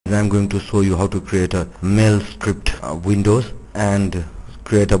and I'm going to show you how to create a mail script windows and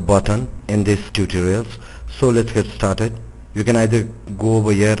create a button in this tutorials. So let's get started. You can either go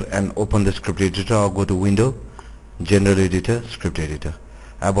over here and open the script editor or go to Window, General Editor, Script Editor.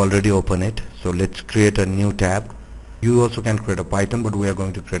 I've already opened it, so let's create a new tab. You also can create a Python, but we are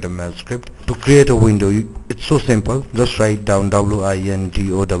going to create a mail script. To create a window, it's so simple. Just write down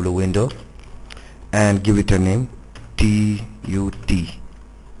WINDOW window and give it a name, TUT,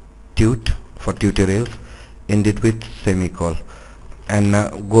 tut for tutorials, end it with semicolon, and now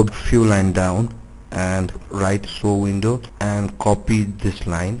go a few lines down and write showWindow and copy this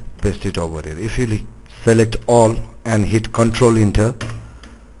line, paste it over here. If you select all and hit Control Enter,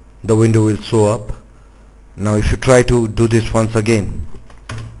 the window will show up. Now if you try to do this once again,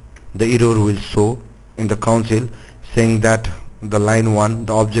 the error will show in the console saying that the line 1,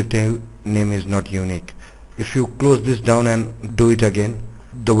 the object name is not unique. If you close this down and do it again,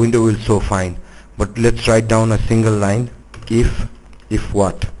 the window will show fine. But let's write down a single line, if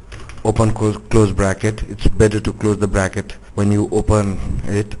what, open close bracket. It's better to close the bracket when you open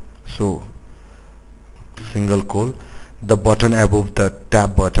it. So single call, the button above the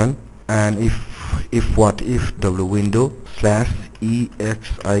tab button, and if what, if w window slash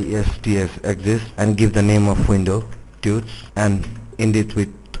EXISTS exists, and give the name of window tuts and end it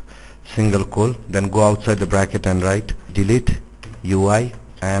with single call. Then go outside the bracket and write deleteUI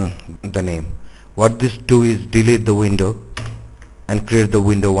and the name. What this do is delete the window and create the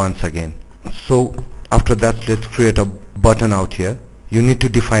window once again. So after that, let's create a button out here. You need to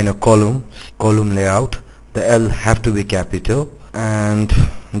define a column layout. The L have to be capital, and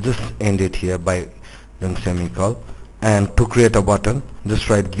just end it here by doing semicolon. And to create a button, just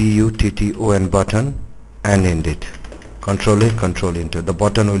write BUTTON button and end it. Control A, Control Enter. The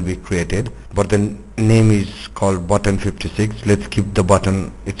button will be created, but the name is called button 56. Let's keep the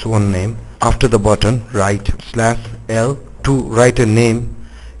button its own name. After the button, write /L. To write a name,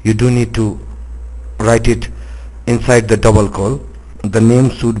 you do need to write it inside the double call. The name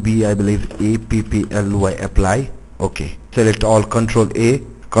should be, I believe, APPLY, apply. Okay. Select all, Control A,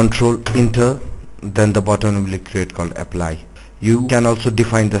 Control Enter, then the button will be created called apply. You can also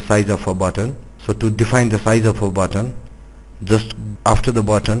define the size of a button. So to define the size of a button, just after the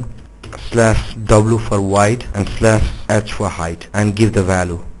button, /W for wide and /H for height, and give the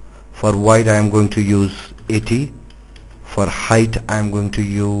value. For wide I am going to use 80. For height I am going to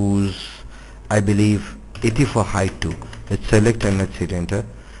use, I believe, 80 for height too. Let's select and let's hit enter.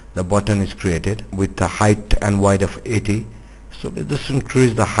 The button is created with the height and wide of 80. So let's just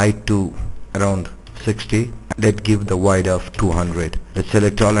increase the height to around 60. Let's give the wide of 200. Let's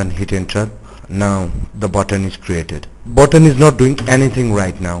select all and hit enter. Now the button is created. Button is not doing anything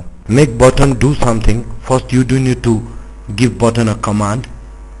right now. Make button do something. First you do need to give button a command,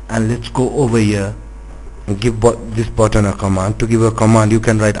 and let's go over here and give this button a command. To give a command, you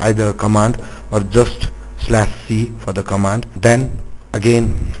can write either a command or just /C for the command. Then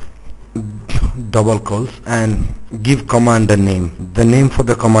again double calls and give command the name. The name for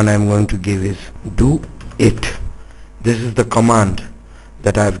the command I am going to give is DOIT. This is the command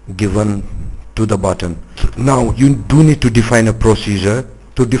that I have given to the button. Now you do need to define a procedure.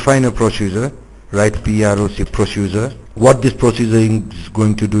 To define a procedure, write PROC procedure. What this procedure is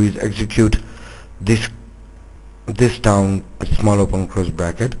going to do is execute this down small open close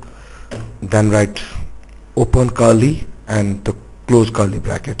bracket, then write open curly and the close curly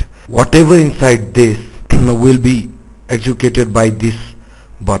bracket. Whatever inside this will be executed by this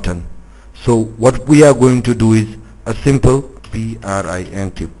button. So what we are going to do is a simple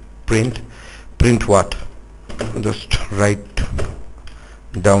print what? Just write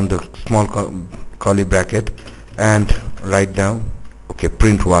down the small curly bracket and write down, okay,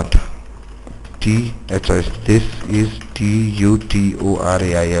 print what? This is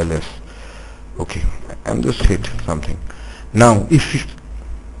TUTORAILS. Okay, I'm just hit something. Now if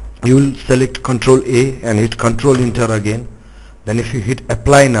you will select Control A and hit Control Enter again, then if you hit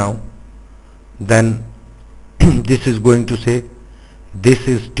apply now, then this is going to say this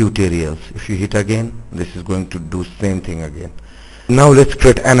is tutorials. If you hit again, this is going to do same thing again. Now let's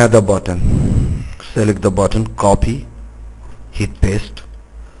create another button. Select the button, copy, hit paste,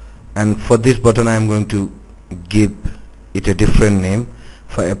 and for this button I am going to give it a different name.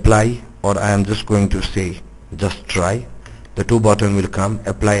 For apply, or I am just going to say just try. The two buttons will come,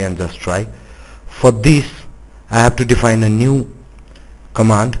 apply and just try. For this I have to define a new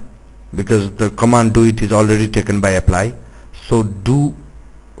command because the command DOIT is already taken by apply. So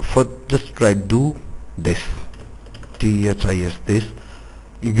just try do this, DOThis this.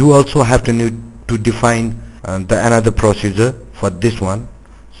 You also have to need to define another procedure for this one.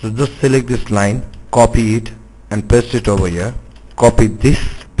 So just select this line, copy it and paste it over here. Copy this,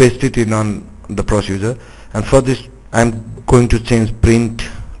 paste it in on the procedure, and for this I'm going to change print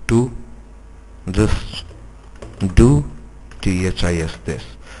to just do DOThis this.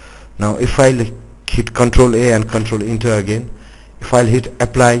 Now if I hit Control A and Control Enter again, if I'll hit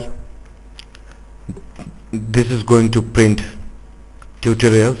apply, this is going to print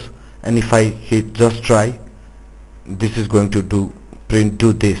tutorials, and if I hit just try, this is going to print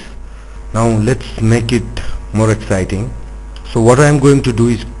DOThis. Now let's make it more exciting. So what I'm going to do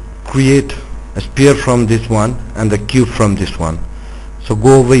is create a sphere from this one and the cube from this one. So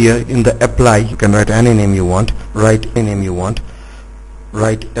go over here in the apply, you can write any name you want, write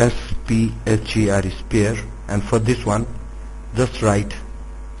SPHERE sphere, and for this one just write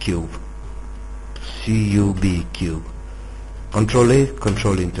cube, CUB cube. Control A,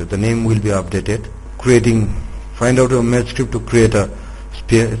 Control Enter, the name will be updated. Find out a math script to create a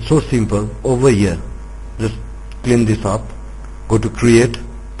sphere. It's so simple. Over here just clean this up, go to create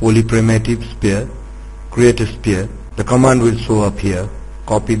polyprimitive sphere, create a sphere. The command will show up here.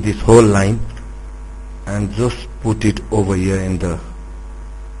 Copy this whole line and just put it over here in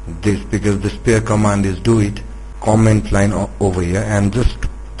this, because the sphere command is DOIT, comment line over here, and just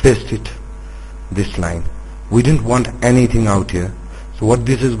paste it this line. We didn't want anything out here, so what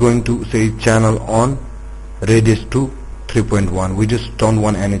this is going to say, channel on, radius to 3.1. we just don't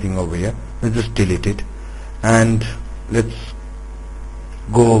want anything over here. Let's just delete it, and let's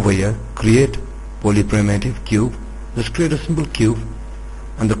go over here, create polyprimitive cube. Just create a simple cube,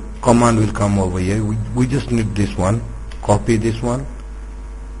 and the command will come over here. We just need this one, copy this one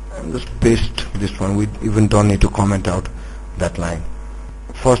and just paste this one. We even don't need to comment out that line.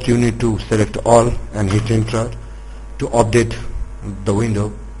 First you need to select all and hit enter to update the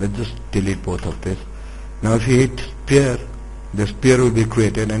window. Let's just delete both of this. Now if you hit sphere, the sphere will be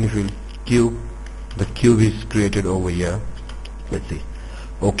created, and if you cube, the cube is created over here. Let's see.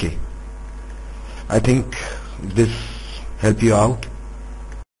 Okay, I think this help you out.